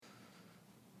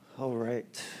All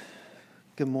right.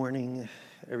 Good morning,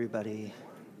 everybody.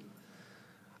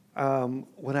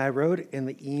 When I wrote in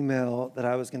the email that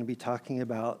I was going to be talking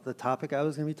about the topic I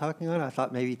was going to be talking on, I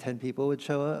thought maybe 10 people would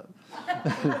show up.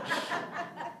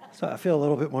 So I feel a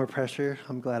little bit more pressure.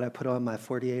 I'm glad I put on my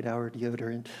 48-hour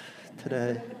deodorant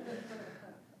today.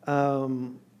 A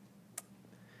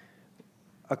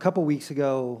couple weeks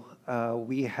ago,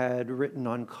 we had written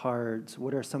on cards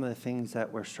what are some of the things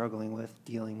that we're struggling with,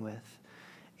 dealing with.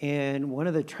 And one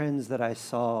of the trends that I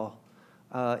saw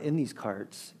in these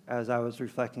cards as I was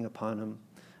reflecting upon them,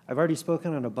 I've already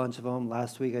spoken on a bunch of them.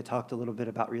 Last week I talked a little bit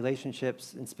about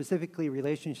relationships, and specifically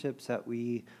relationships that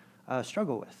we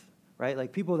struggle with, right?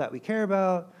 Like people that we care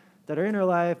about, that are in our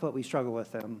life, but we struggle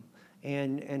with them.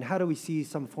 And how do we see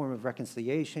some form of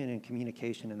reconciliation and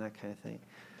communication and that kind of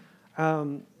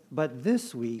thing. But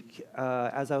this week,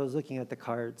 as I was looking at the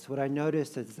cards, what I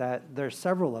noticed is that there are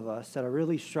several of us that are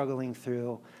really struggling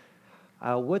through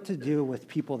what to do with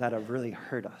people that have really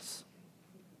hurt us.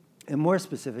 And more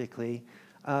specifically,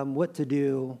 what to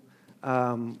do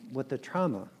with the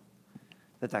trauma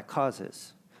that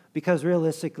causes. Because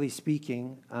realistically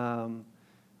speaking,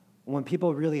 when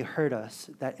people really hurt us,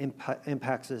 that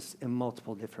impacts us in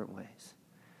multiple different ways.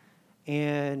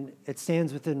 And it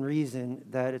stands within reason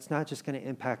that it's not just going to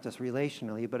impact us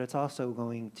relationally, but it's also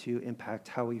going to impact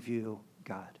how we view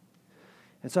God.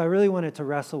 And so I really wanted to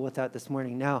wrestle with that this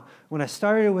morning. Now, when I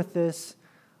started with this,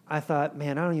 I thought,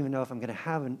 man, I don't even know if I'm going to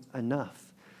have enough.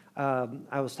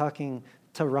 I was talking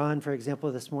to Ron, for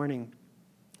example, this morning.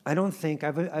 I don't think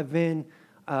I've been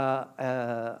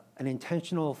an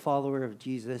intentional follower of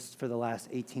Jesus for the last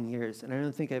 18 years, and I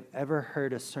don't think I've ever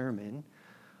heard a sermon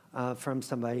from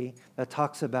somebody that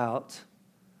talks about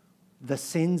the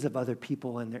sins of other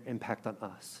people and their impact on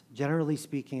us. Generally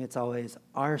speaking, it's always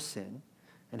our sin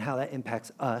and how that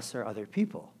impacts us or other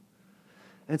people.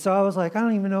 And so I was like, I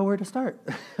don't even know where to start.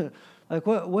 Like,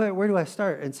 where do I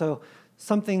start? And so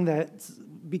something that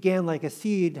began like a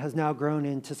seed has now grown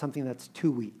into something that's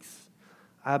 2 weeks.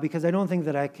 Because I don't think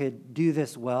that I could do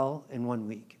this well in 1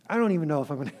 week. I don't even know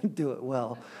if I'm going to do it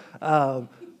well.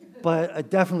 But I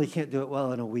definitely can't do it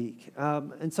well in a week.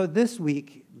 And so this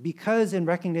week, because in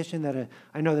recognition that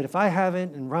I know that if I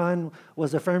haven't, and Ron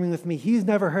was affirming with me, he's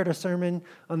never heard a sermon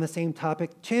on the same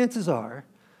topic, chances are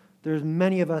there's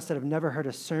many of us that have never heard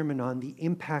a sermon on the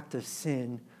impact of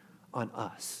sin on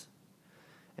us.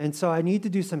 And so I need to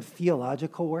do some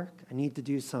theological work. I need to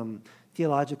do some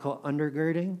theological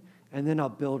undergirding, and then I'll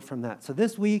build from that. So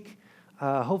this week,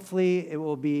 hopefully it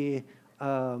will be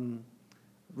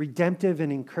redemptive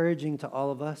and encouraging to all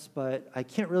of us, but I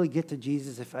can't really get to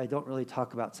Jesus if I don't really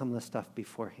talk about some of the stuff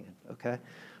beforehand, okay?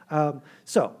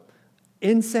 So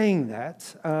in saying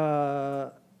that,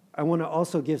 I want to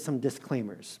also give some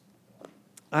disclaimers.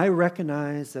 I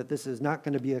recognize that this is not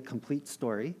going to be a complete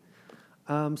story,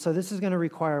 so this is going to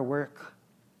require work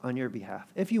on your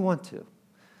behalf, if you want to.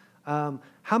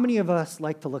 How many of us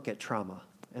like to look at trauma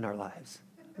in our lives?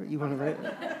 You want to write?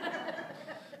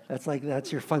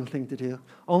 That's your fun thing to do.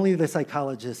 Only the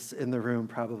psychologists in the room,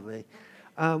 probably.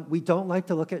 We don't like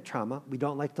to look at trauma. We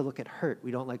don't like to look at hurt.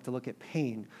 We don't like to look at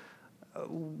pain.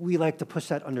 We like to push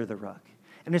that under the rug.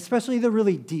 And especially the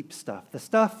really deep stuff, the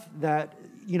stuff that,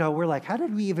 we're like, how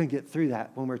did we even get through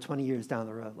that when we're 20 years down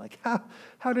the road? Like,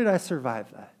 how did I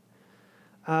survive that?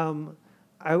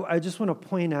 I just want to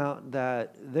point out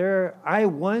that I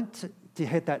want to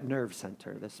hit that nerve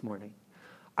center this morning.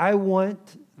 I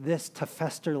want this to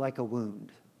fester like a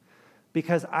wound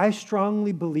because I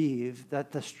strongly believe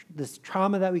that this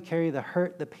trauma that we carry, the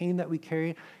hurt, the pain that we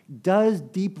carry, does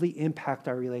deeply impact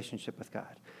our relationship with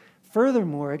God.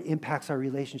 Furthermore, it impacts our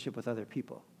relationship with other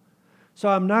people. So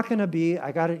I'm not going to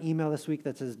I got an email this week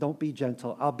that says, don't be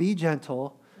gentle. I'll be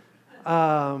gentle,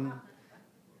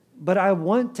 but I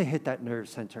want to hit that nerve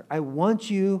center. I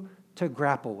want you to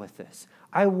grapple with this.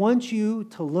 I want you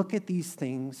to look at these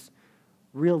things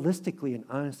realistically and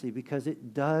honestly, because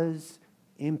it does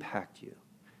impact you.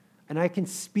 And I can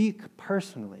speak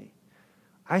personally.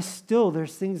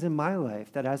 There's things in my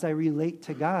life that as I relate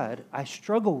to God, I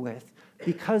struggle with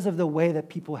because of the way that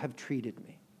people have treated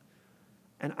me.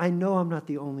 And I know I'm not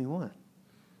the only one.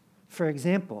 For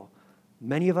example,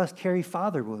 many of us carry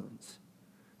father wounds.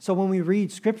 So when we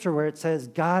read scripture where it says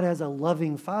God as a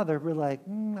loving father, we're like,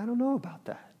 I don't know about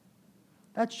that.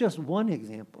 That's just one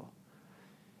example.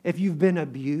 If you've been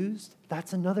abused,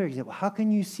 that's another example. How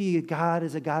can you see God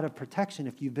as a God of protection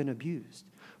if you've been abused?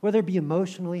 Whether it be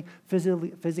emotionally,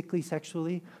 physically,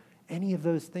 sexually, any of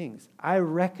those things. I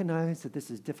recognize that this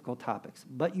is difficult topics,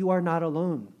 but you are not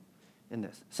alone in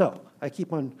this. So I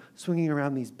keep on swinging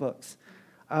around these books.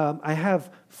 I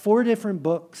have 4 different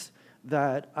books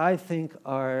that I think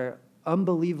are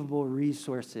unbelievable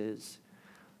resources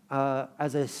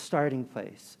as a starting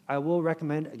place. I will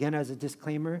recommend, again, as a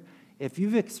disclaimer, if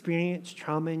you've experienced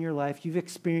trauma in your life, you've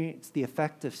experienced the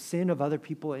effect of sin of other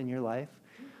people in your life,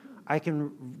 I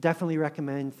can definitely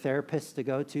recommend therapists to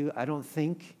go to.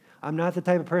 I'm not the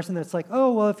type of person that's like,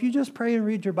 oh, well, if you just pray and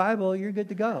read your Bible, you're good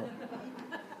to go.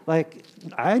 Like,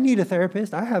 I need a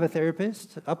therapist. I have a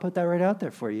therapist. I'll put that right out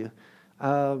there for you.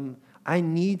 I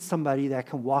need somebody that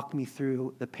can walk me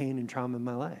through the pain and trauma in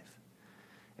my life.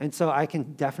 And so I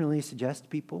can definitely suggest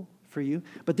people for you.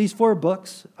 But these 4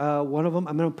 books, one of them,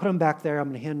 I'm going to put them back there. I'm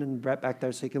going to hand them Brett back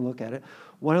there so you can look at it.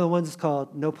 One of the ones is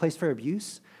called No Place for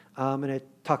Abuse, and it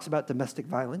talks about domestic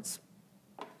violence.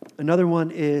 Another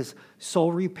one is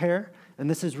Soul Repair, and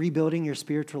this is rebuilding your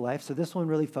spiritual life. So this one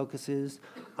really focuses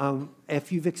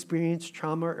if you've experienced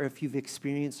trauma or if you've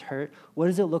experienced hurt, what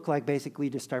does it look like basically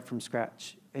to start from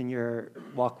scratch in your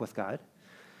walk with God?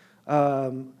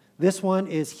 This one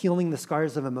is Healing the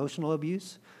Scars of Emotional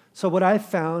Abuse. So what I've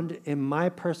found in my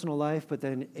personal life, but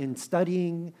then in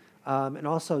studying and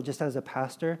also just as a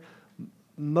pastor,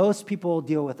 most people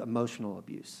deal with emotional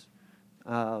abuse.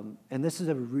 And this is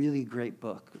a really great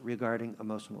book regarding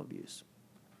emotional abuse.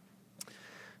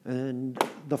 And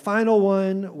the final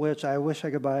one, which I wish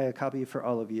I could buy a copy for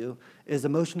all of you, is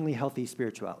Emotionally Healthy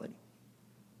Spirituality.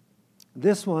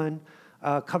 This one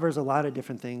covers a lot of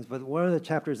different things, but one of the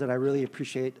chapters that I really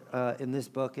appreciate in this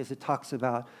book is it talks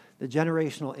about the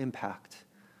generational impact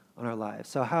on our lives.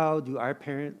 So how do our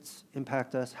parents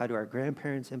impact us? How do our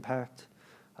grandparents impact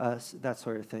us? That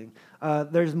sort of thing.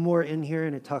 There's more in here,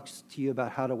 and it talks to you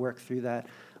about how to work through that.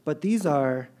 But these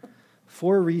are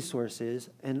 4 resources,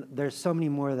 and there's so many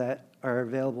more that are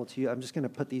available to you. I'm just going to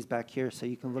put these back here so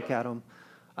you can look at them.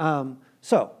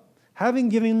 So, having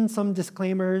given some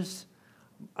disclaimers,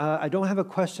 I don't have a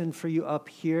question for you up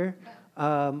here,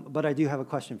 but I do have a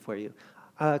question for you.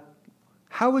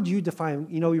 How would you define,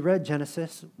 we read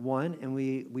Genesis 1 and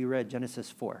we read Genesis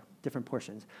 4, different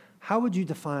portions. How would you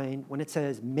define, when it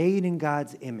says made in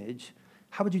God's image,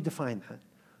 how would you define that?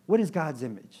 What is God's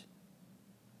image?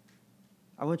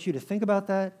 I want you to think about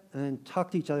that and then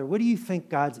talk to each other. What do you think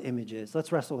God's image is?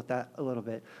 Let's wrestle with that a little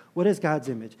bit. What is God's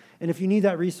image? And if you need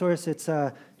that resource, it's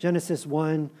Genesis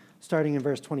 1, starting in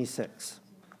verse 26.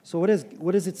 So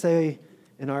what does it say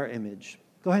in our image?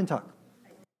 Go ahead and talk.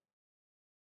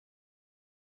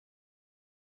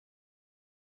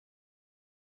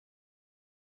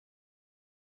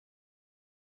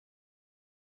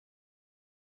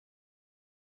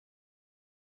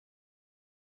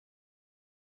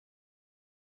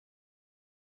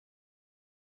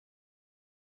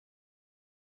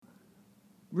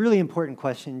 Really important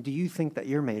question. Do you think that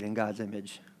you're made in God's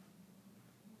image?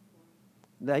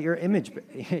 That you're image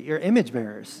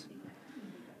bearers?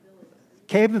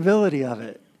 Capability of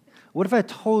it. What if I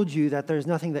told you that there's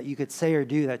nothing that you could say or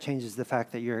do that changes the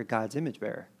fact that you're God's image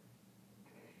bearer?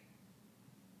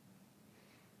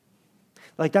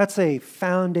 Like, that's a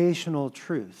foundational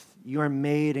truth. You are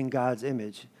made in God's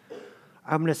image.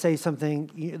 I'm going to say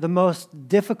something, the most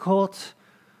difficult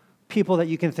people that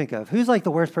you can think of. Who's like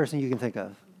the worst person you can think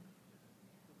of?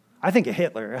 I think of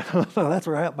Hitler. That's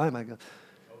where my mind goes.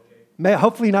 Okay.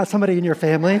 Hopefully not somebody in your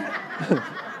family.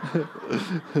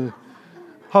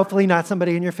 Hopefully not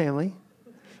somebody in your family.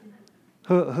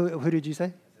 Who did you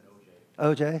say?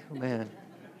 OJ? Man.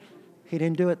 He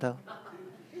didn't do it, though.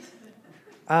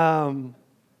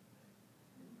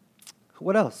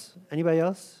 What else? Anybody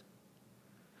else?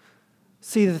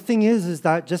 See, the thing is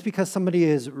that just because somebody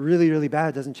is really, really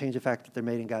bad doesn't change the fact that they're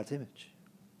made in God's image.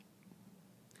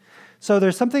 So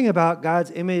there's something about God's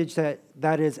image that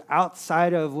is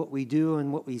outside of what we do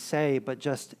and what we say, but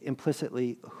just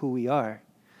implicitly who we are.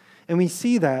 And we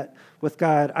see that with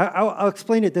God. I'll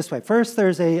explain it this way. First,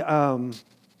 there's a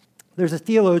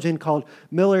theologian called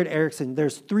Millard Erickson.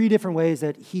 There's 3 different ways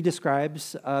that he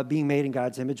describes being made in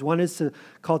God's image. One is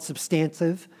called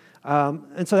substantive.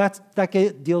 And so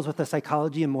that deals with the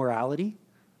psychology and morality,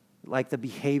 like the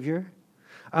behavior.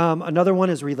 Another one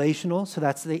is relational, so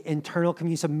that's the internal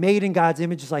communication. So made in God's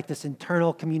image is like this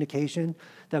internal communication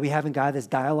that we have in God, this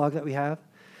dialogue that we have.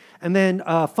 And then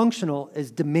functional is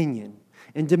dominion.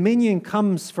 And dominion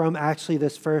comes from actually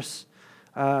this first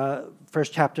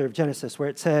chapter of Genesis, where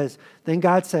it says, "Then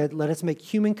God said, let us make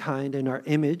humankind in our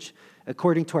image,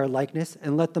 according to our likeness,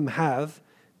 and let them have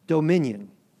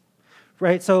dominion."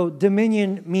 Right? So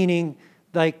dominion meaning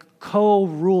like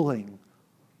co-ruling,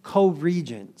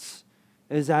 co-regents.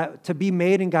 Is that to be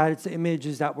made in God's image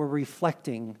is that we're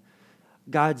reflecting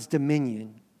God's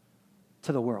dominion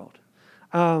to the world.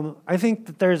 I think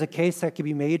that there's a case that could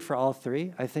be made for all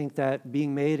three. I think that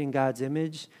being made in God's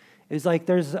image is like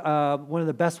there's one of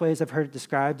the best ways I've heard it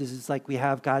described is it's like we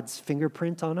have God's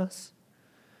fingerprint on us.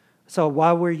 So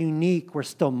while we're unique, we're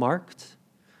still marked.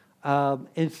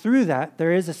 And through that,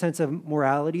 there is a sense of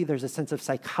morality. There's a sense of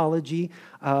psychology.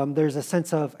 There's a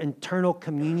sense of internal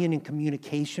communion and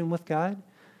communication with God.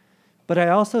 But I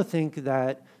also think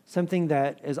that something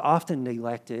that is often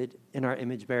neglected in our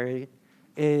image bearing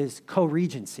is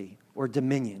co-regency or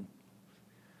dominion.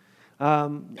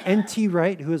 N.T.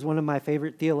 Wright, who is one of my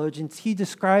favorite theologians, he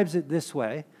describes it this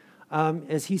way,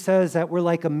 as he says that we're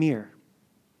like a mirror.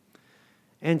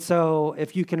 And so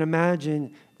if you can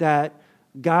imagine that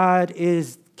God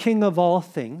is king of all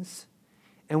things,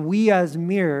 and we as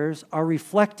mirrors are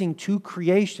reflecting to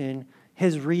creation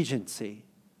his regency.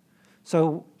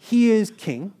 So he is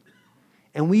king,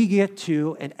 and we get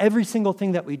to, and every single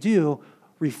thing that we do,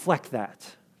 reflect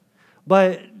that.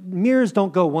 But mirrors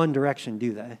don't go one direction,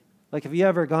 do they? Like, have you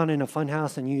ever gone in a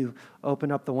funhouse and you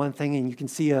open up the one thing and you can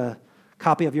see a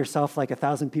copy of yourself like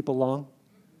 1,000 people long?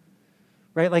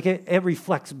 Right? Like, it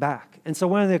reflects back. And so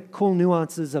one of the cool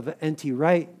nuances of N.T.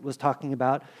 Wright was talking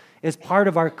about is part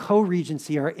of our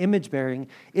co-regency, our image-bearing,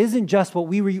 isn't just what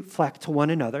we reflect to one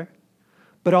another,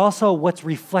 but also what's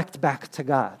reflect back to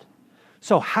God.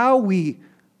 So how we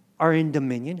are in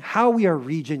dominion, how we are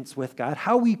regents with God,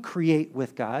 how we create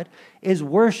with God is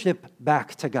worship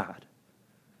back to God.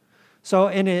 So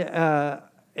in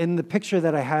the picture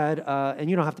that I had, and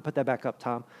you don't have to put that back up,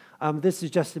 Tom, this is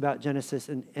just about Genesis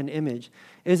and image,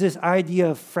 is this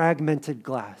idea of fragmented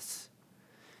glass.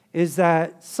 Is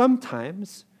that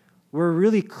sometimes we're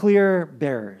really clear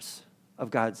bearers of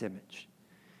God's image.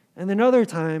 And then other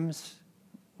times,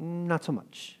 not so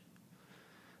much.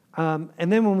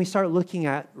 And then when we start looking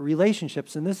at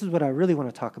relationships, and this is what I really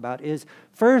want to talk about, is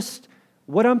first,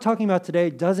 what I'm talking about today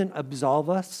doesn't absolve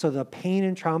us, so the pain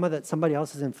and trauma that somebody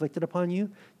else has inflicted upon you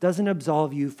doesn't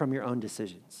absolve you from your own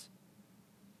decisions.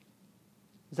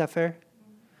 Is that fair?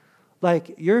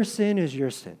 Like, your sin is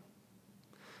your sin.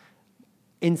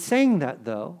 In saying that,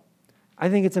 though, I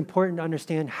think it's important to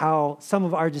understand how some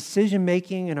of our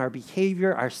decision-making and our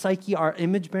behavior, our psyche, our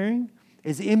image-bearing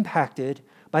is impacted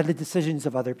by the decisions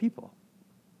of other people.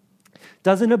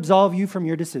 Doesn't absolve you from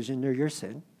your decision or your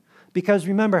sin. Because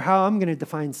remember, how I'm going to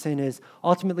define sin is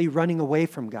ultimately running away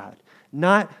from God,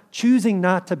 not choosing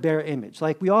not to bear image.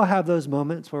 Like, we all have those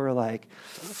moments where we're like,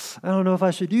 I don't know if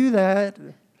I should do that.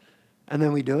 And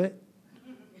then we do it,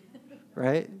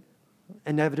 right?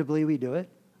 Inevitably, we do it.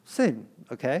 Sin,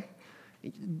 okay?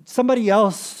 Somebody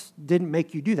else didn't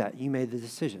make you do that. You made the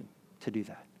decision to do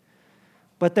that.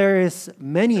 But there is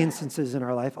many instances in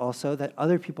our life also that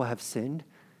other people have sinned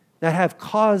that have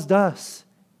caused us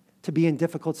to be in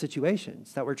difficult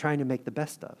situations that we're trying to make the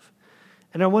best of.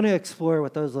 And I want to explore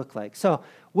what those look like. So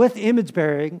with image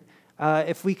bearing,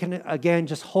 if we can, again,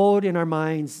 just hold in our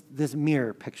minds this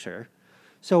mirror picture.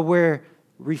 So we're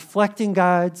reflecting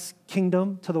God's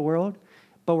kingdom to the world,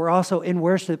 but we're also in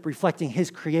worship reflecting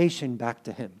his creation back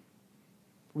to him.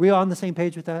 We all on the same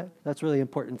page with that? That's really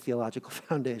important theological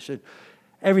foundation.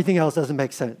 Everything else doesn't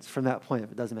make sense from that point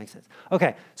if it doesn't make sense.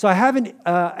 Okay, so I have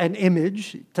an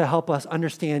image to help us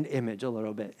understand image a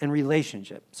little bit and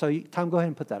relationship. So Tom, go ahead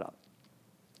and put that up.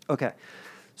 Okay,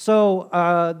 so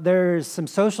there's some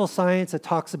social science that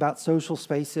talks about social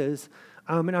spaces,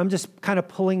 and I'm just kind of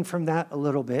pulling from that a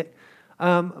little bit.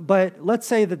 But let's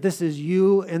say that this is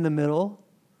you in the middle,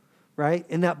 right?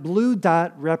 And that blue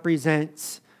dot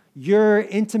represents your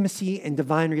intimacy and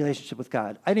divine relationship with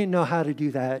God. I didn't know how to do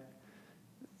that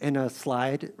in a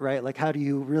slide, right? Like, how do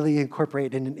you really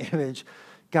incorporate in an image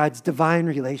God's divine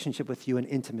relationship with you and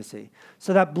intimacy?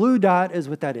 So that blue dot is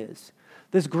what that is.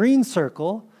 This green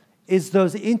circle is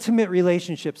those intimate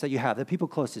relationships that you have, the people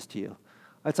closest to you.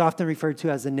 It's often referred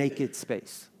to as the naked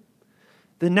space.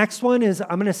 The next one is,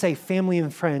 I'm going to say family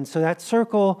and friends. So that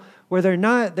circle where they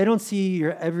don't see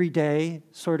your everyday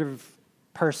sort of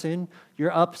person,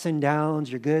 your ups and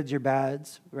downs, your goods, your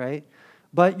bads, right?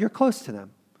 But you're close to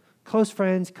them. Close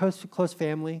friends, close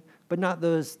family, but not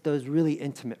those really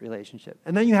intimate relationships.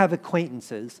 And then you have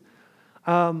acquaintances.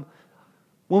 When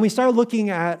we start looking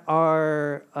at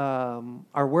our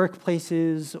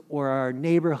workplaces or our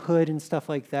neighborhood and stuff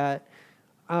like that,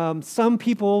 some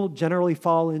people generally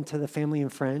fall into the family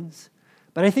and friends,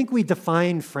 but I think we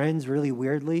define friends really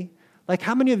weirdly. Like,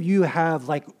 how many of you have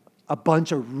like a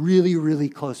bunch of really, really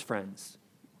close friends?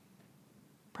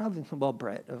 Probably, well,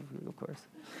 Brett, of course.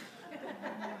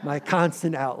 My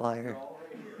constant outlier.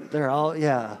 They're all,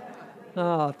 yeah.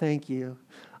 Oh, thank you.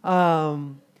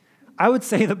 I would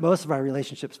say that most of our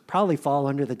relationships probably fall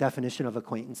under the definition of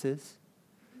acquaintances,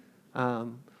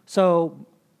 So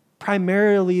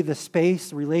primarily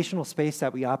the relational space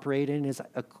that we operate in is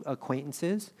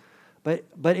acquaintances.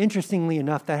 But interestingly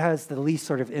enough, that has the least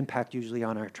sort of impact usually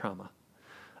on our trauma.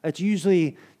 It's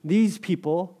usually these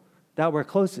people that we're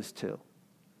closest to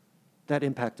that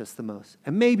impact us the most.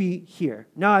 And maybe here.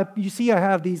 Now, you see I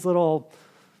have these little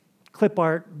clip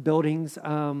art buildings.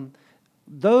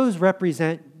 Those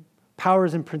represent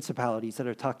powers and principalities that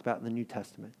are talked about in the New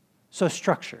Testament. So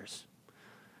structures.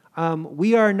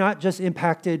 We are not just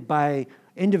impacted by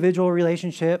individual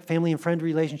relationship, family and friend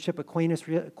relationship,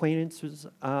 acquaintances.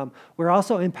 We're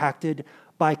also impacted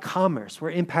by commerce.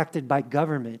 We're impacted by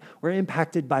government. We're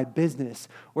impacted by business.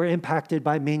 We're impacted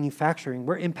by manufacturing.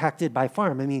 We're impacted by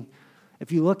farm. I mean,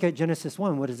 if you look at Genesis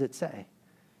 1, what does it say?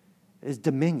 It's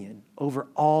dominion over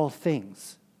all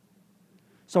things.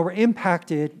 So we're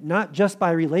impacted not just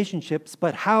by relationships,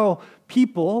 but how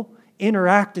people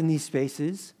interact in these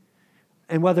spaces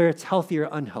and whether it's healthy or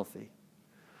unhealthy.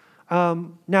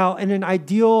 Now, in an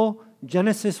ideal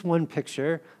Genesis 1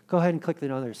 picture, go ahead and click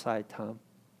the other side, Tom.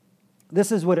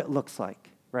 This is what it looks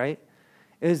like, right?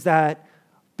 Is that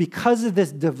because of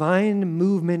this divine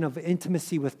movement of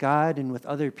intimacy with God and with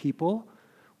other people,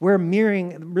 we're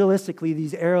mirroring, realistically,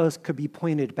 these arrows could be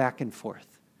pointed back and forth.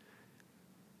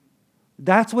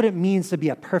 That's what it means to be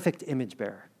a perfect image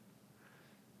bearer.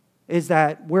 Is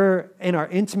that we're in our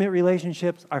intimate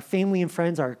relationships, our family and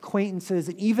friends, our acquaintances,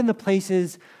 and even the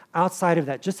places outside of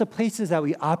that, just the places that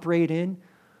we operate in,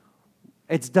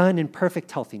 it's done in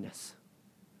perfect healthiness.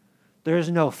 There's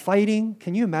no fighting.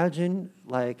 Can you imagine,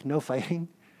 no fighting?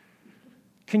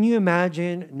 Can you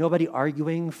imagine nobody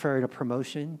arguing for a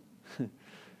promotion?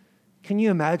 Can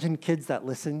you imagine kids that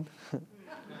listen?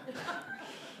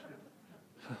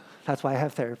 That's why I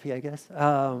have therapy, I guess.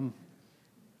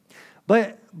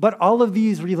 But all of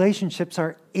these relationships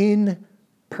are in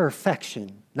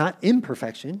perfection, not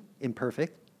imperfection,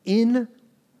 imperfect, in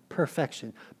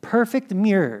perfection. Perfect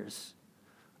mirrors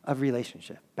of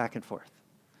relationship, back and forth.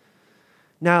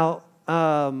 Now,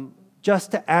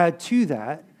 just to add to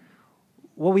that,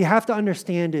 what we have to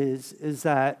understand is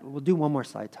that, we'll do one more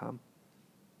slide, Tom,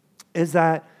 is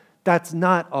that that's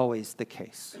not always the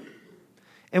case.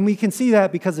 And we can see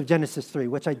that because of Genesis 3,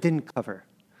 which I didn't cover.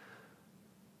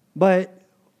 But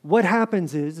what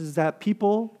happens is that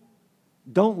people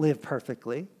don't live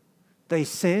perfectly. They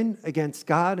sin against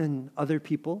God and other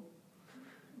people.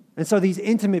 And so these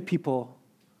intimate people,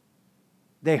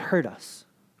 they hurt us.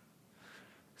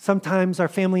 Sometimes our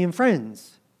family and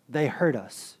friends, they hurt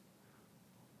us.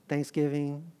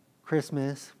 Thanksgiving,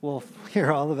 Christmas, we'll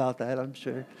hear all about that, I'm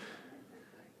sure.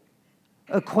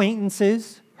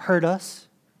 Acquaintances hurt us.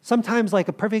 Sometimes, a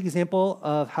perfect example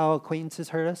of how acquaintances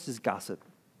hurt us is gossip.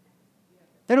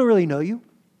 They don't really know you.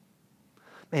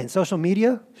 Man, social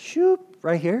media, shoot,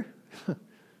 right here.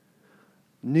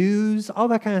 News, all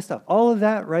that kind of stuff. All of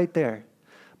that right there.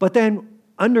 But then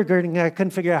undergirding, I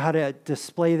couldn't figure out how to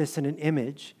display this in an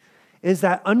image, is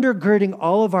that undergirding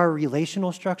all of our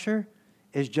relational structure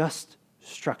is just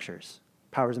structures,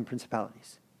 powers and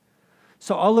principalities.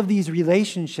 So all of these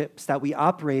relationships that we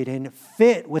operate in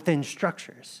fit within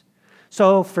structures.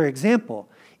 So for example,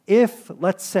 if,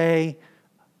 let's say,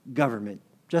 government,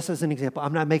 just as an example,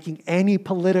 I'm not making any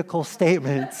political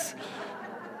statements.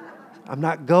 I'm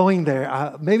not going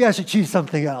there. Maybe I should choose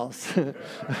something else.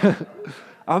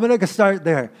 I'm going to start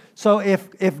there. So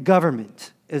if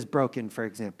government is broken, for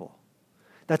example,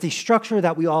 that's a structure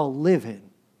that we all live in,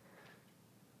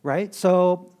 right?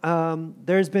 So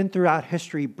there's been throughout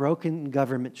history broken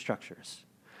government structures.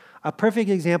 A perfect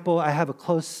example, I have a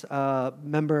close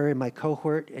member in my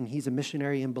cohort, and he's a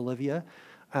missionary in Bolivia.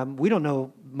 We don't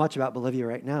know much about Bolivia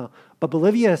right now, but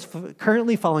Bolivia is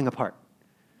currently falling apart.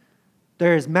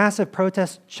 There's massive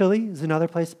protests. Chile is another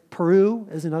place. Peru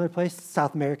is another place.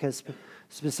 South America is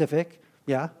specific.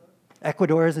 Yeah.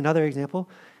 Ecuador is another example.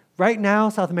 Right now,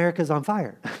 South America is on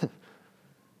fire.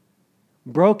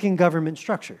 Broken government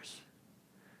structures.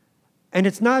 And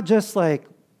it's not just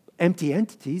empty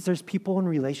entities. There's people and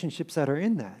relationships that are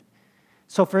in that.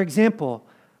 So for example,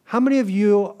 how many of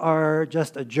you are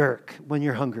just a jerk when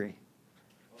you're hungry?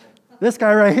 This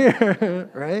guy right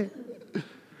here, right?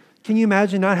 Can you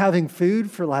imagine not having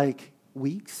food for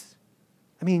weeks?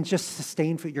 I mean, just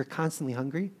sustained food. You're constantly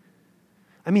hungry.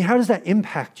 I mean, how does that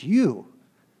impact you,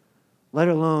 let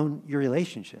alone your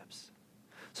relationships?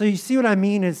 So you see what I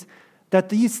mean is that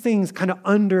these things kind of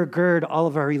undergird all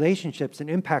of our relationships and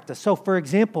impact us. So for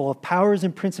example, if powers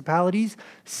and principalities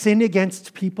sin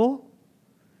against people,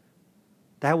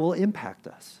 that will impact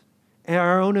us. In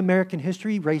our own American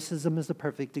history, racism is a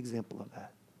perfect example of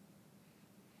that.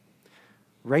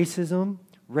 Racism,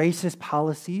 Racist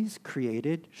policies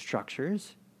created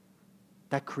structures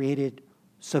that created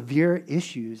severe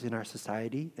issues in our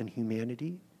society and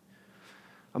humanity.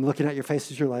 I'm looking at your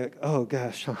faces, you're like, oh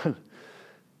gosh, Sean.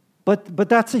 But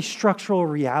that's a structural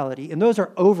reality, and those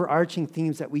are overarching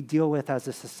themes that we deal with as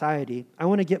a society. I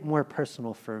want to get more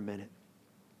personal for a minute.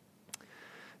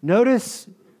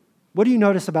 What do you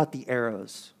notice about the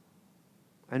arrows?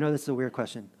 I know this is a weird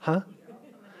question. Huh?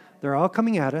 They're all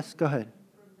coming at us. Go ahead.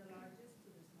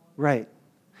 Right.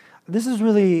 This is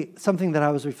really something that I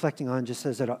was reflecting on just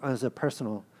as a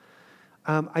personal.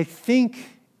 I think,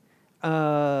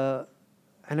 and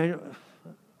I know,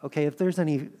 okay, if there's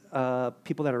any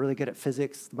people that are really good at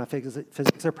physics, my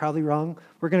physics are probably wrong.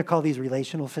 We're going to call these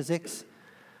relational physics.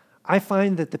 I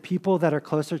find that the people that are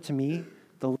closer to me,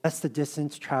 the less the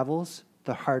distance travels,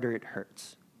 the harder it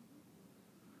hurts.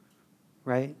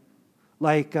 Right?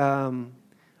 Like,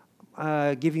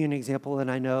 I'll give you an example, and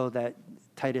I know that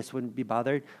Titus wouldn't be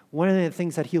bothered. One of the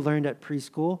things that he learned at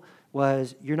preschool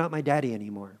was, you're not my daddy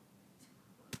anymore.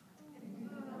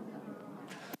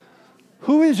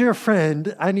 Who is your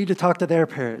friend? I need to talk to their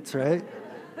parents, right?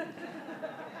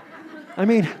 I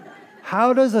mean,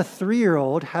 how does a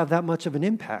 3-year-old have that much of an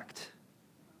impact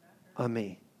on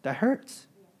me? That hurts.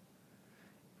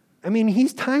 I mean,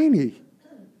 he's tiny.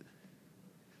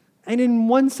 And in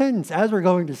one sentence, as we're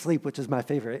going to sleep, which is my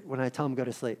favorite, when I tell him go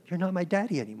to sleep, you're not my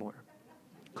daddy anymore.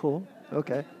 Cool,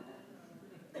 okay.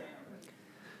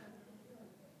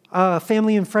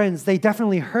 Family and friends, they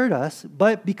definitely hurt us,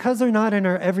 but because they're not in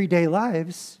our everyday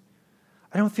lives,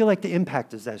 I don't feel like the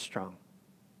impact is as strong.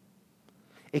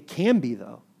 It can be,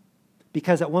 though,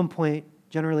 because at one point,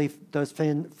 generally, those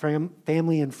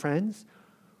family and friends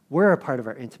were a part of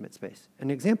our intimate space.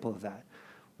 An example of that,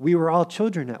 we were all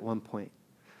children at one point.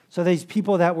 So these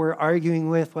people that we're arguing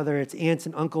with, whether it's aunts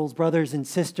and uncles, brothers and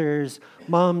sisters,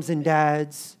 moms and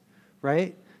dads,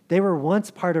 right? They were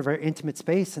once part of our intimate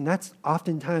space, and that's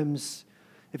oftentimes,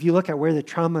 if you look at where the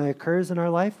trauma occurs in our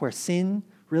life, where sin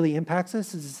really impacts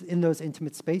us, is in those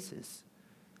intimate spaces.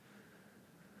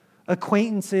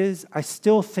 Acquaintances, I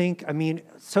still think,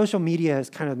 social media has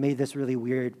kind of made this really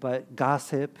weird, but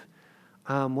gossip,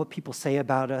 what people say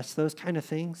about us, those kind of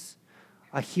things,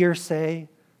 a hearsay,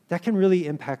 that can really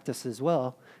impact us as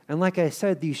well. And like I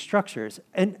said, these structures.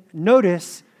 And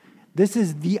notice, this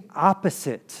is the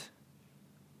opposite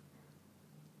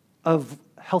of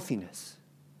healthiness.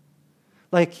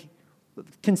 Like,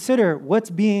 consider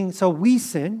so we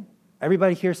sin.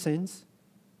 Everybody here sins.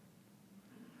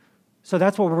 So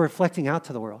that's what we're reflecting out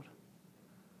to the world.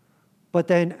 But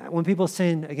then when people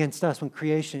sin against us,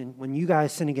 when you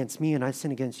guys sin against me and I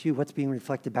sin against you, what's being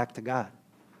reflected back to God?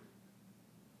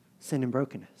 Sin and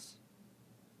brokenness.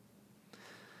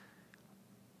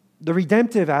 The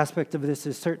redemptive aspect of this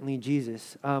is certainly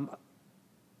Jesus. I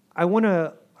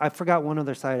forgot one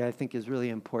other side I think is really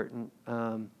important.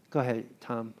 Go ahead,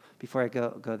 Tom, before I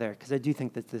go there, because I do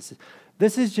think that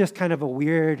this is just kind of a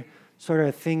weird sort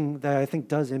of thing that I think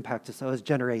does impact us as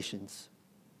generations.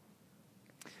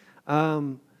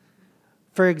 A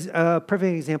perfect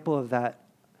example of that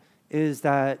is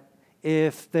that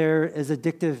if there is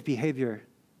addictive behavior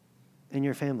in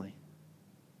your family,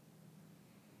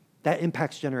 that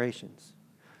impacts generations.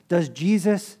 Does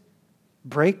Jesus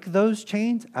break those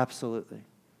chains? Absolutely.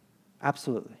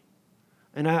 Absolutely.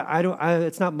 And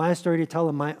it's not my story to tell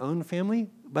in my own family,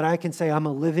 but I can say I'm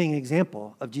a living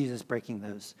example of Jesus breaking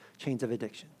those chains of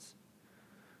addictions,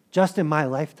 just in my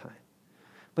lifetime.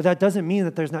 But that doesn't mean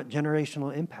that there's not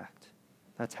generational impact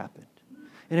that's happened.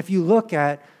 And if you look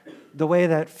at the way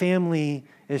that family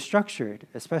is structured,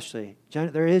 especially,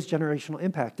 there is generational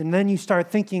impact. And then you start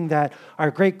thinking that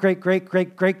our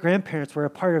great-great-great-great-great-grandparents were a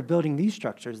part of building these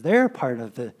structures. They're a part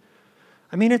of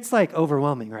it's like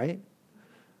overwhelming, right?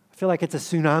 I feel like it's a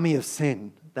tsunami of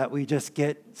sin that we just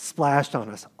get splashed on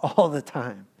us all the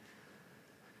time.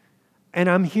 And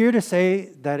I'm here to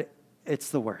say that it's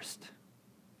the worst.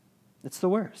 It's the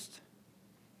worst.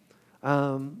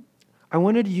 I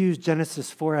wanted to use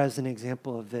Genesis 4 as an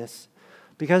example of this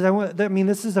because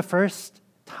this is the first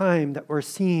time that we're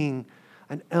seeing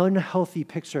an unhealthy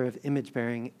picture of image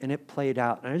bearing and it played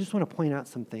out. And I just want to point out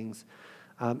some things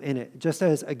in it, just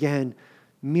as, again,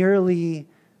 merely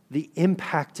the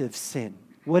impact of sin,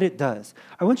 what it does.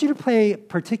 I want you to pay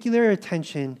particular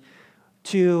attention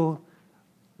to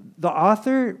the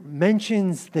author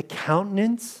mentions the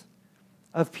countenance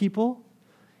of people,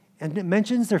 and it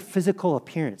mentions their physical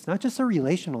appearance, not just their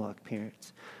relational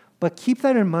appearance. But keep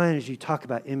that in mind as you talk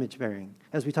about image bearing,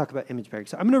 So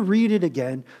I'm going to read it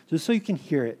again, just so you can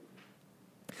hear it.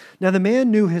 Now the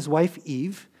man knew his wife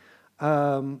Eve.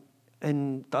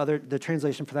 and the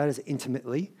translation for that is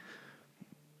intimately.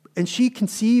 And she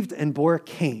conceived and bore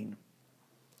Cain,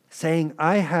 saying,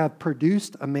 I have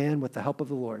produced a man with the help of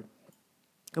the Lord.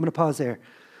 I'm going to pause there.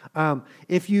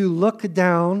 If you look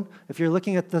down, if you're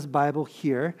looking at this Bible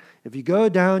here, if you go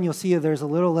down, you'll see there's a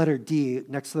little letter D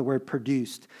next to the word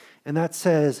produced. And that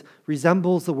says,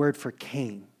 resembles the word for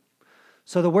Cain.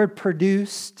 So the word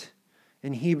produced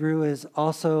in Hebrew is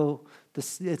also,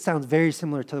 it sounds very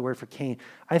similar to the word for Cain.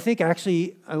 I think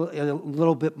actually a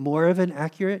little bit more of an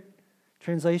accurate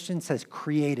translation says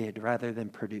created rather than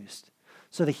produced.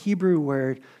 So the Hebrew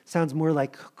word sounds more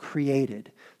like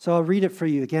created. So I'll read it for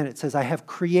you again. It says, I have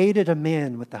created a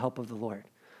man with the help of the Lord.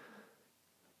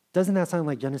 Doesn't that sound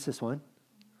like Genesis 1?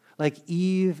 Like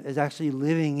Eve is actually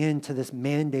living into this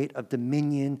mandate of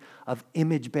dominion, of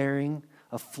image bearing,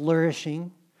 of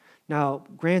flourishing. Now,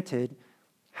 granted,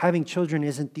 having children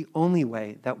isn't the only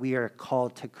way that we are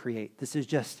called to create. This is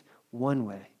just one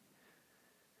way.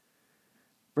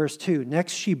 Verse 2,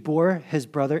 next she bore his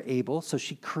brother Abel, so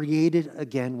she created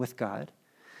again with God.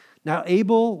 Now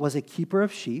Abel was a keeper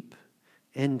of sheep,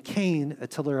 and Cain a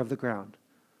tiller of the ground,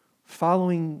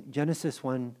 following Genesis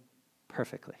 1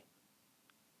 perfectly.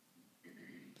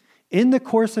 In the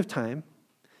course of time,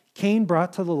 Cain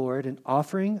brought to the Lord an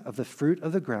offering of the fruit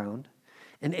of the ground,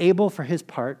 and Abel, for his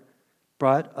part,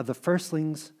 brought of the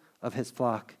firstlings of his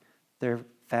flock their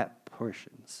fat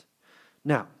portions.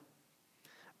 Now,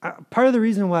 part of the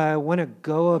reason why I want to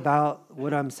go about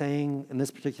what I'm saying in this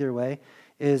particular way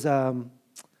is I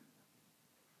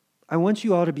want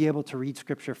you all to be able to read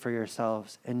Scripture for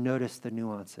yourselves and notice the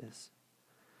nuances.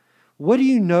 What do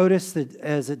you notice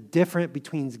as a difference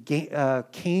between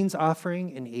Cain's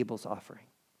offering and Abel's offering?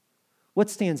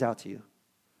 What stands out to you?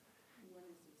 One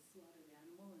is a slaughtered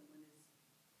animal and one is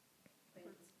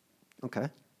plants. Okay.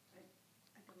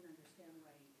 I don't understand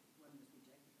why one was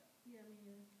rejected though. Yeah, me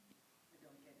neither. I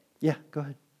don't get it. Yeah, go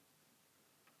ahead.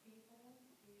 Abel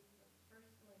gave the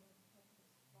firstling of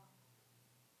his flock,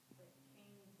 but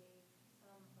Cain gave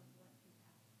some of what he had.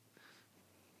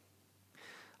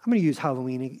 I'm going to use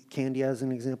Halloween candy as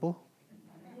an example.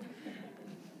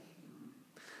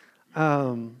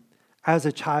 As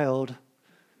a child,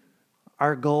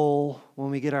 our goal when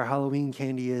we get our Halloween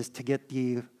candy is to get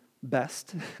the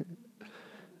best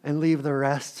and leave the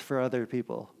rest for other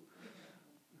people.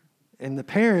 And the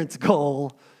parents'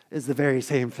 goal is the very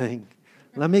same thing.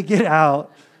 Let me get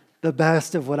out the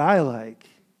best of what I like.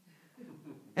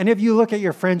 And if you look at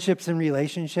your friendships and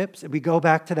relationships, if we go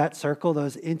back to that circle,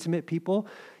 those intimate people,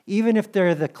 even if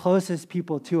they're the closest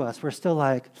people to us, we're still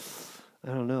like, I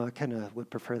don't know, I kind of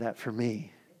would prefer that for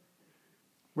me.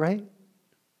 Right?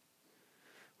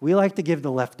 We like to give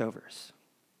the leftovers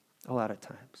a lot of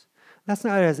times. That's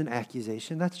not as an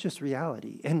accusation, that's just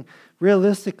reality. And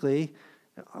realistically,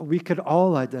 we could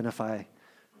all identify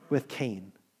with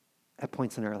Cain at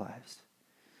points in our lives.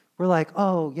 We're like,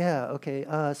 oh, yeah, okay,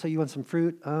 so you want some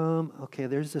fruit? Okay,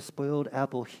 there's a spoiled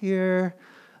apple here.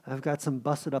 I've got some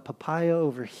busted up papaya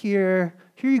over here.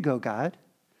 Here you go, God.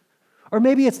 Or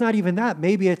maybe it's not even that.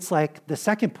 Maybe it's like the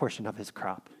second portion of his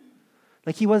crop.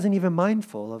 Like he wasn't even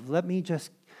mindful of,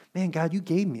 man, God, you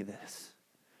gave me this.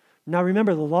 Now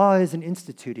remember, the law isn't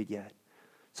instituted yet.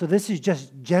 So this is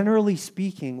just generally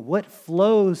speaking what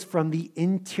flows from the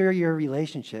interior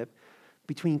relationship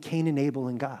between Cain and Abel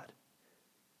and God.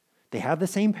 They have the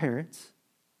same parents,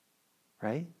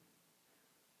 right?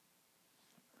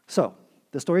 So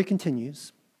the story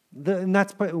continues. And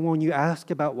that's when you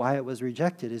ask about why it was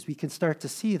rejected, is we can start to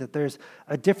see that there's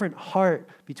a different heart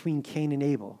between Cain and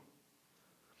Abel.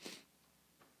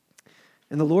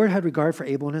 And the Lord had regard for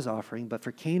Abel and his offering, but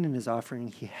for Cain and his offering,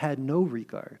 he had no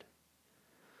regard.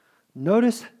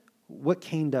 Notice what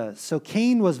Cain does. So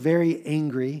Cain was very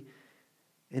angry,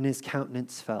 and his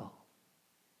countenance fell.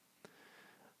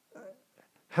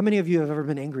 How many of you have ever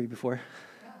been angry before?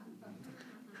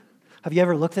 Have you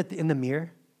ever looked in the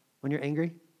mirror when you're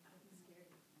angry?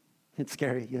 It's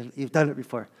scary. You've done it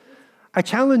before. I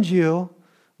challenge you,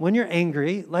 when you're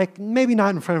angry, like maybe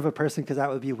not in front of a person because that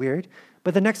would be weird,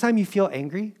 but the next time you feel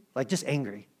angry, like just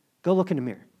angry, go look in the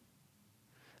mirror.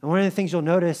 And one of the things you'll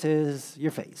notice is your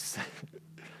face.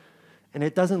 And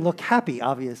it doesn't look happy,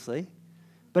 obviously,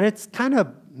 but it's kind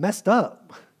of messed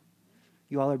up.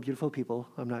 You all are beautiful people.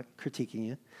 I'm not critiquing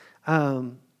you.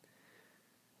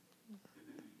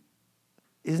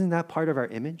 Isn't that part of our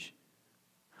image?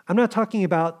 I'm not talking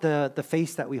about the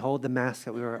face that we hold, the mask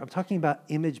that we wear. I'm talking about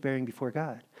image bearing before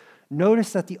God.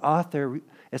 Notice that the author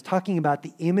is talking about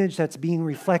the image that's being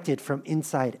reflected from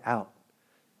inside out.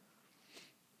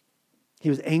 He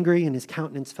was angry and his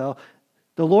countenance fell.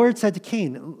 The Lord said to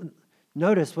Cain,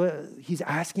 Notice what he's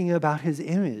asking about his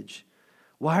image.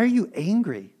 Why are you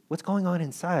angry? What's going on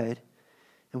inside?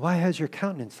 And why has your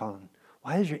countenance fallen?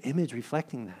 Why is your image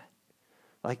reflecting that?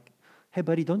 Like, hey,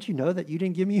 buddy, don't you know that you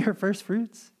didn't give me your first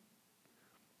fruits?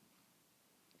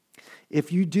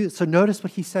 If you do, so notice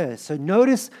what he says. So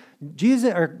notice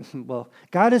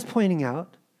God is pointing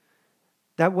out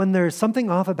that when there's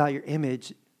something off about your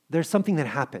image, there's something that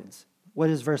happens. What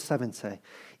does verse 7 say?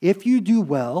 If you do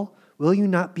well, will you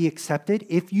not be accepted?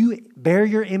 If you bear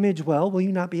your image well, will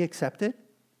you not be accepted?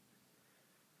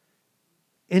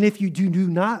 And if you do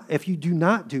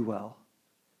not do well,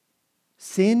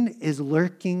 sin is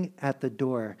lurking at the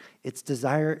door. Its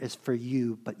desire is for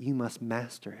you, but you must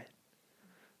master it.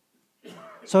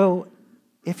 So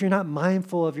if you're not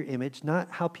mindful of your image, not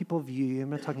how people view you, I'm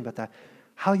not talking about that,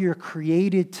 how you're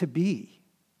created to be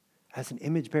as an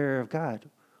image bearer of God,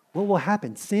 what will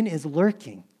happen? Sin is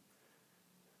lurking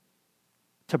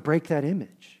to break that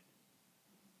image.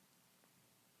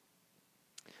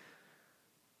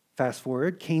 Fast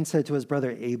forward, Cain said to his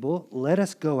brother Abel, let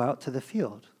us go out to the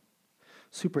field.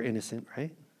 Super innocent,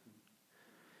 right?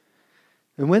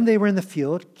 And when they were in the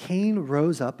field, Cain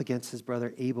rose up against his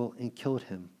brother Abel and killed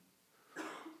him.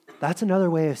 That's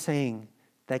another way of saying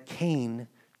that Cain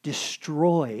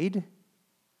destroyed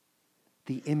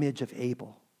the image of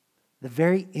Abel, the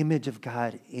very image of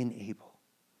God in Abel.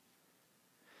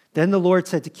 Then the Lord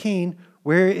said to Cain,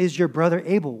 where is your brother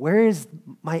Abel? Where is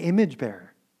my image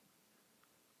bearer?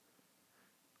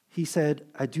 He said,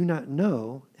 I do not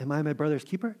know. Am I my brother's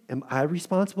keeper? Am I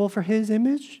responsible for his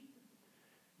image?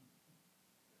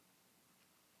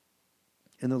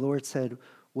 And the Lord said,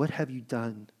 what have you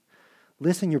done?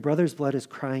 Listen, your brother's blood is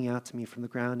crying out to me from the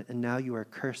ground, and now you are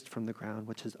cursed from the ground,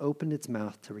 which has opened its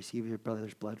mouth to receive your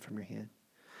brother's blood from your hand.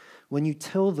 When you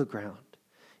till the ground,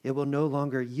 it will no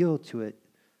longer yield to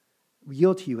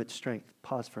you its strength.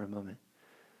 Pause for a moment.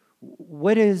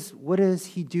 What does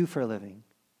he do for a living?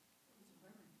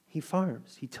 He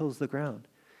farms. He tills the ground.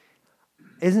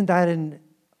 Isn't that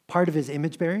part of his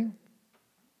image bearing?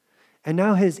 And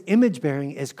now his image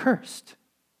bearing is cursed.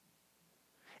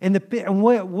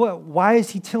 Why is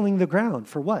he tilling the ground?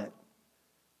 For what?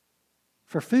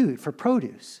 For food, for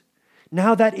produce.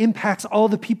 Now that impacts all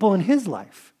the people in his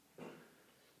life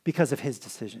because of his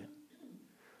decision.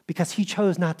 Because he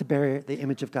chose not to bear the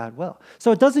image of God well.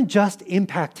 So it doesn't just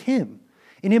impact him.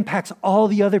 It impacts all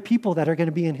the other people that are going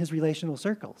to be in his relational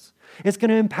circles. It's going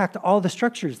to impact all the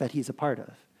structures that he's a part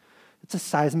of. It's a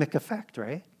seismic effect,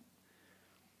 right?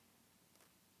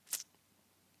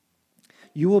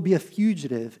 You will be a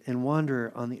fugitive and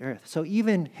wanderer on the earth. So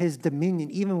even his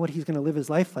dominion, even what he's going to live his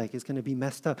life like is going to be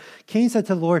messed up. Cain said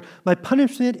to the Lord, my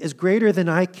punishment is greater than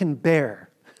I can bear.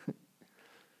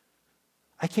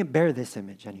 I can't bear this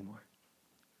image anymore.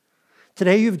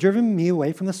 Today you've driven me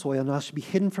away from the soil, and I shall be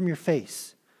hidden from your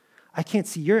face. I can't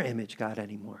see your image, God,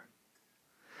 anymore.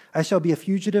 I shall be a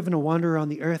fugitive and a wanderer on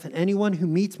the earth, and anyone who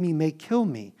meets me may kill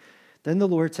me. Then the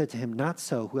Lord said to him, not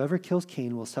so. Whoever kills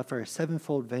Cain will suffer a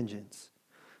sevenfold vengeance.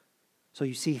 So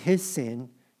you see, his sin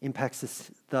impacts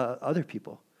the other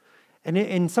people. And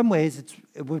in some ways,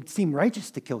 it would seem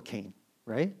righteous to kill Cain,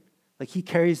 right? Like he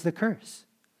carries the curse.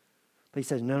 But he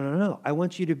says, no. I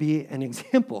want you to be an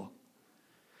example.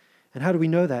 And how do we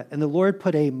know that? And the Lord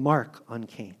put a mark on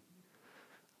Cain.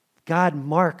 God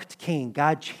marked Cain.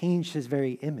 God changed his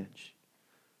very image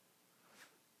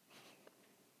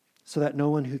so that no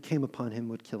one who came upon him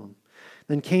would kill him.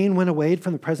 Then Cain went away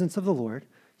from the presence of the Lord.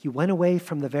 He went away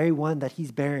from the very one that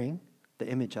he's bearing the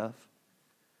image of.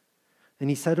 And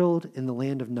he settled in the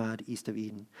land of Nod, east of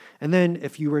Eden. And then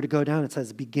if you were to go down, it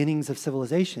says beginnings of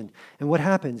civilization. And what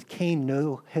happens? Cain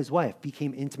knew his wife,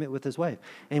 became intimate with his wife.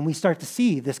 And we start to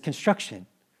see this construction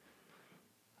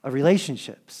of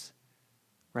relationships,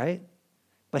 right?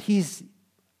 But he's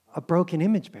a broken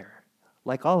image bearer,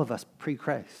 like all of us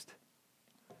pre-Christ.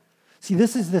 See,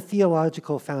 this is the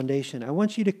theological foundation. I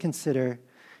want you to consider,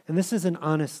 and this is an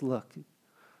honest look.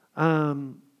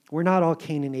 We're not all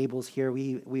Cain and Abel's here.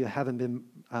 We haven't been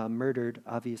murdered,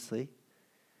 obviously.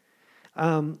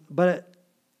 But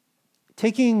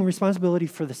taking responsibility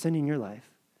for the sin in your life,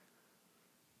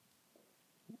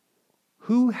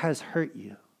 who has hurt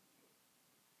you?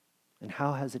 And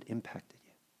how has it impacted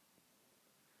you?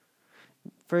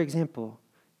 For example,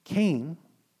 Cain,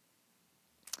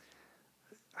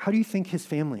 how do you think his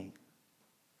family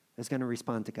is going to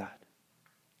respond to God?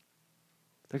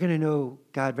 They're going to know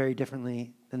God very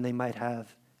differently than they might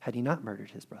have had he not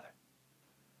murdered his brother.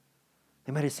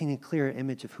 They might have seen a clearer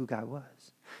image of who God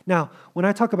was. Now, when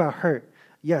I talk about hurt,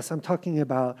 yes, I'm talking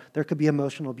about there could be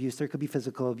emotional abuse, there could be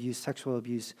physical abuse, sexual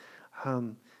abuse,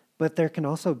 but there can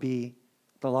also be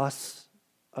the loss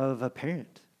of a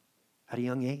parent at a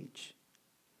young age.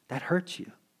 That hurts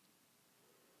you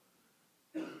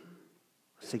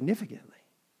significantly.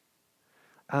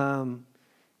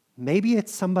 Maybe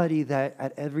it's somebody that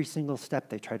at every single step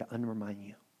they try to undermine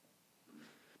you.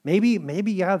 Maybe,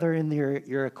 yeah, they're in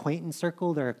your acquaintance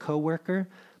circle, they're a coworker,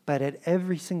 but at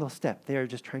every single step, they are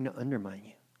just trying to undermine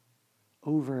you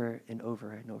over and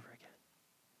over and over again.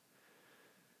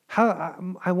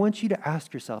 I want you to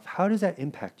ask yourself, how does that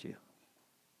impact you?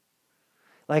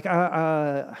 Like,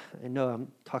 I know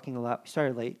I'm talking a lot. We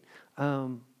started late.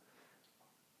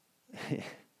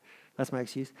 That's my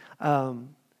excuse.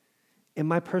 In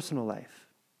my personal life,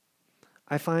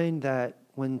 I find that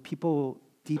when people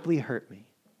deeply hurt me,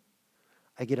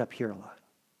 I get up here a lot.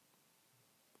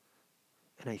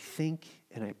 And I think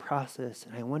and I process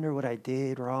and I wonder what I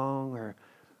did wrong or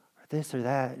this or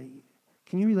that.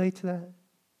 Can you relate to that?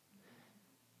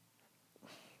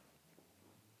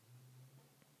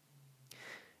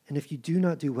 And if you do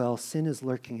not do well, sin is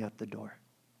lurking at the door.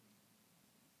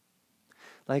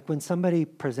 Like when somebody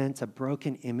presents a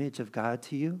broken image of God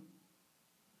to you,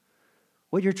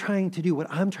 what you're trying to do, what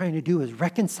I'm trying to do is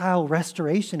reconcile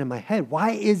restoration in my head.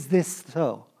 Why is this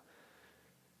so?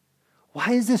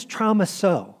 Why is this trauma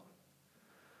so?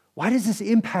 Why does this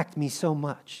impact me so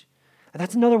much? And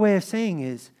that's another way of saying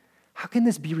is, how can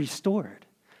this be restored?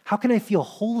 How can I feel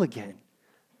whole again?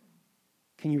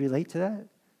 Can you relate to that?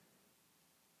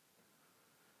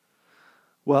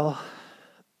 Well,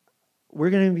 we're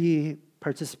going to be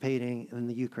participating in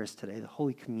the Eucharist today, the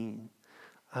Holy Communion.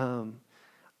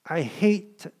 I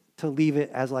hate to leave it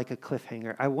as like a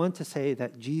cliffhanger. I want to say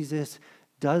that Jesus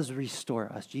does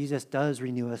restore us. Jesus does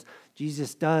renew us.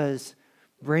 Jesus does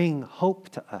bring hope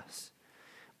to us.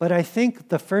 But I think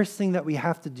the first thing that we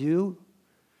have to do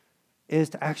is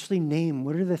to actually name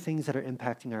what are the things that are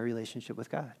impacting our relationship with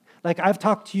God. Like I've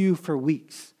talked to you for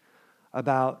weeks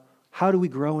about how do we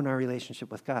grow in our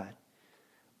relationship with God.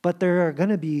 But there are going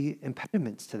to be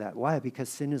impediments to that. Why? Because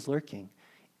sin is lurking.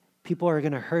 People are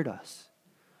going to hurt us.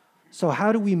 So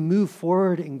how do we move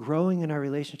forward in growing in our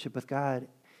relationship with God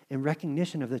in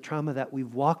recognition of the trauma that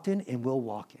we've walked in and will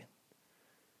walk in?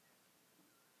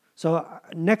 So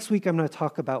next week, I'm going to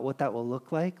talk about what that will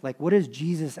look like. Like, what does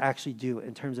Jesus actually do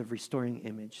in terms of restoring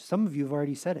image? Some of you have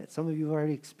already said it. Some of you have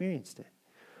already experienced it.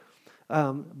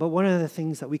 But one of the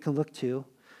things that we can look to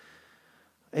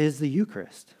is the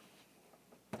Eucharist.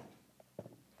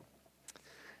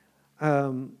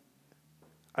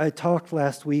 I talked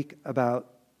last week about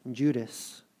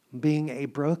Judas being a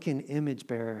broken image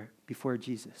bearer before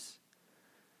Jesus.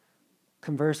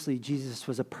 Conversely, Jesus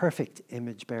was a perfect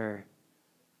image bearer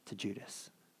to Judas.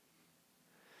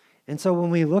 And so when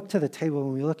we look to the table,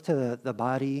 when we look to the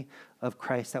body of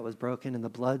Christ that was broken and the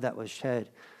blood that was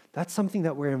shed, that's something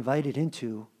that we're invited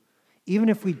into, even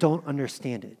if we don't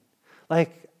understand it.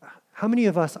 Like, how many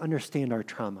of us understand our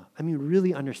trauma? I mean,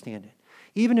 really understand it.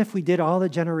 Even if we did all the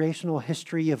generational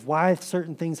history of why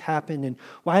certain things happened and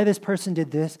why this person did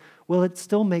this, will it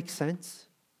still make sense?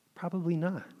 Probably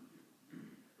not.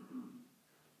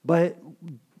 But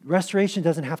restoration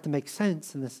doesn't have to make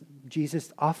sense, and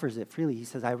Jesus offers it freely. He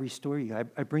says, I restore you.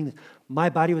 I bring this. My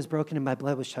body was broken and my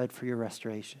blood was shed for your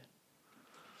restoration.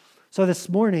 So this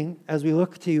morning, as we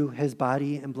look to his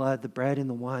body and blood, the bread and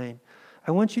the wine,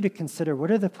 I want you to consider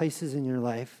what are the places in your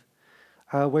life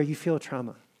where you feel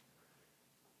trauma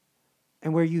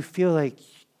and where you feel like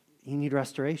you need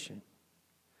restoration.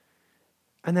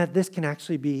 And that this can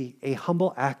actually be a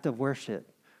humble act of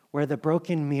worship where the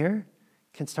broken mirror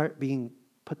can start being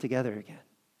put together again.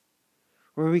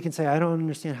 Where we can say, I don't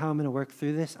understand how I'm going to work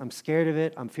through this. I'm scared of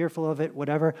it. I'm fearful of it,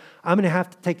 whatever. I'm going to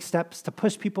have to take steps to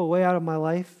push people away out of my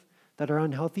life that are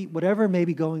unhealthy, whatever may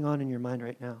be going on in your mind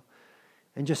right now.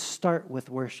 And just start with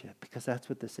worship, because that's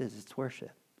what this is. It's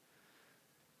worship.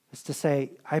 It's to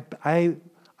say,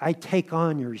 I take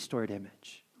on your restored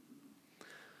image.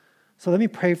 So let me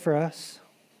pray for us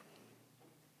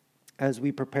as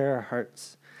we prepare our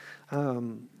hearts.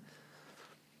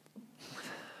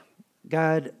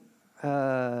 God,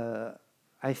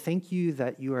 I thank you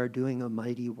that you are doing a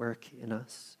mighty work in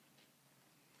us.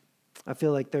 I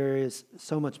feel like there is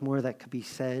so much more that could be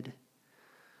said.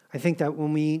 I think that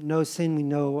when we know sin, we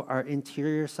know our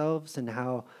interior selves and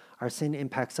how our sin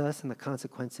impacts us and the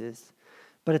consequences.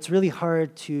 But it's really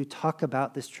hard to talk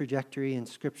about this trajectory in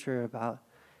Scripture about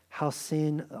how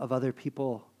sin of other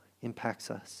people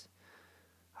impacts us.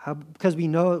 Because we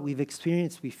know it, we've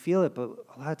experienced, we feel it, but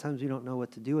a lot of times we don't know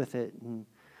what to do with it. And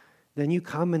then you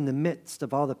come in the midst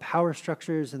of all the power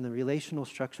structures and the relational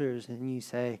structures, and you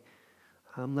say,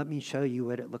 let me show you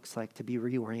what it looks like to be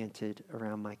reoriented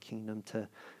around my kingdom, to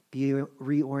be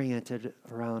reoriented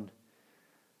around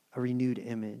a renewed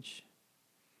image.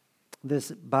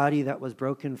 This body that was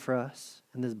broken for us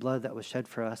and this blood that was shed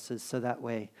for us is so that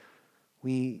way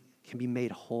we can be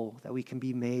made whole, that we can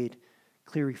be made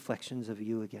clear reflections of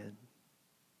you again.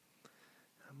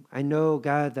 I know,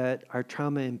 God, that our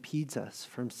trauma impedes us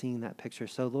from seeing that picture.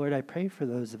 So, Lord, I pray for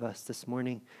those of us this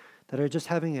morning that are just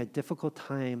having a difficult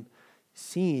time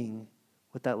seeing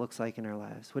what that looks like in our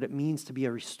lives, what it means to be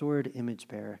a restored image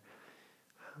bearer.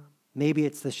 Maybe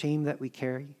it's the shame that we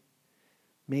carry.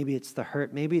 Maybe it's the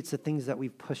hurt. Maybe it's the things that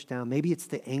we've pushed down. Maybe it's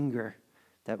the anger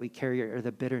that we carry or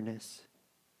the bitterness.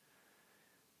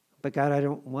 But God, I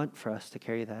don't want for us to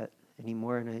carry that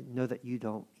anymore, and I know that you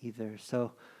don't either.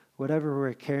 So whatever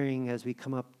we're carrying as we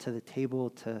come up to the table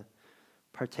to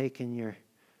partake in your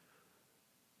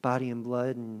body and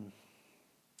blood and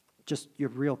just your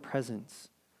real presence,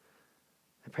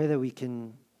 I pray that we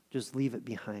can just leave it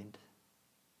behind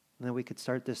and that we could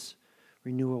start this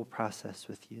renewal process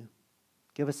with you.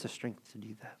 Give us the strength to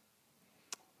do that.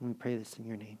 And we pray this in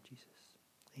your name, Jesus.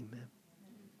 Amen.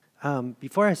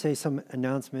 Before I say some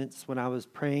announcements, when I was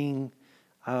praying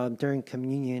during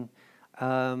communion,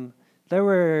 there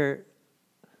were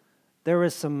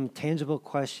some tangible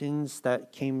questions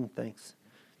that came,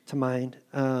 to mind.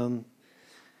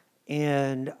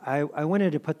 And I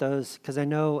wanted to put those because I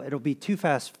know it'll be too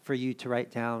fast for you to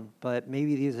write down, but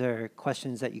maybe these are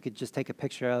questions that you could just take a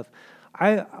picture of.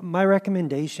 My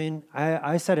recommendation,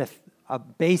 I set a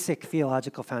basic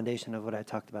theological foundation of what I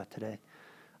talked about today.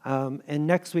 And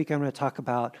next week I'm going to talk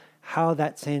about how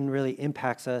that sin really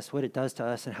impacts us, what it does to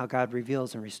us, and how God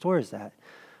reveals and restores that.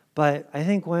 But I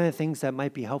think one of the things that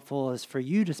might be helpful is for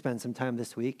you to spend some time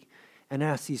this week and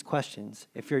ask these questions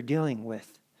if you're dealing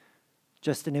with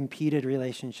just an impeded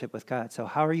relationship with God. So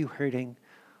how are you hurting?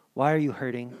 Why are you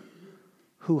hurting?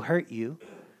 Who hurt you?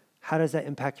 How does that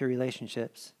impact your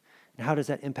relationships? And how does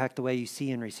that impact the way you see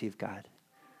and receive God?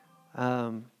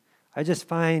 I just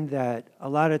find that a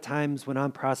lot of times when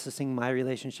I'm processing my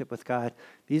relationship with God,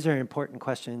 these are important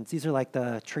questions. These are like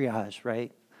the triage,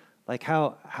 right? Like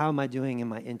how am I doing in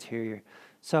my interior?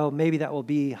 So maybe that will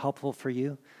be helpful for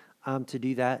you to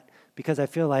do that, because I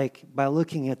feel like by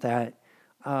looking at that,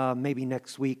 maybe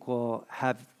next week we'll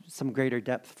have some greater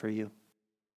depth for you.